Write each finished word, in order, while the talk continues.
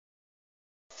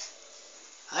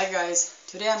Hi guys,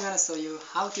 today I'm gonna show you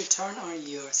how to turn on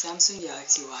your Samsung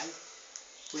Galaxy Y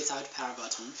without power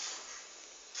button.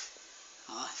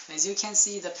 As you can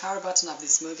see, the power button of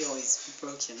this mobile is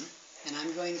broken, and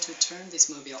I'm going to turn this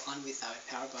mobile on without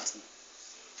power button.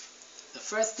 The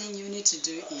first thing you need to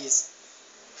do is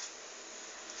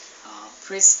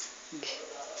press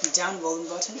down volume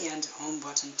button and home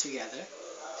button together,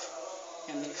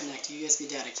 and then connect USB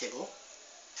data cable.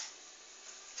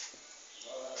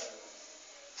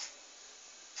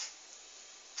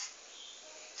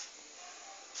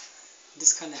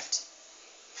 Disconnect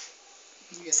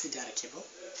USB data cable.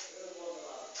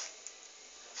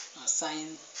 Sign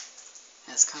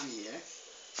has come here.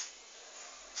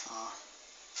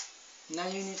 Now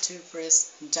you need to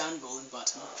press down volume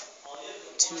button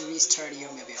to restart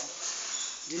your mobile.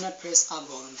 Do not press up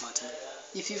volume button.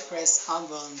 If you press up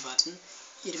volume button,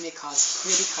 it may cause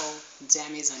critical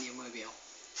damage on your mobile.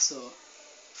 So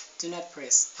do not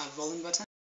press up volume button.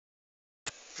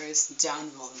 Press down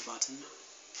volume button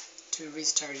to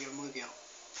restart your mobile.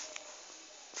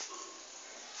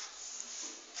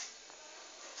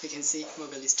 You can see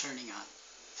mobile is turning on.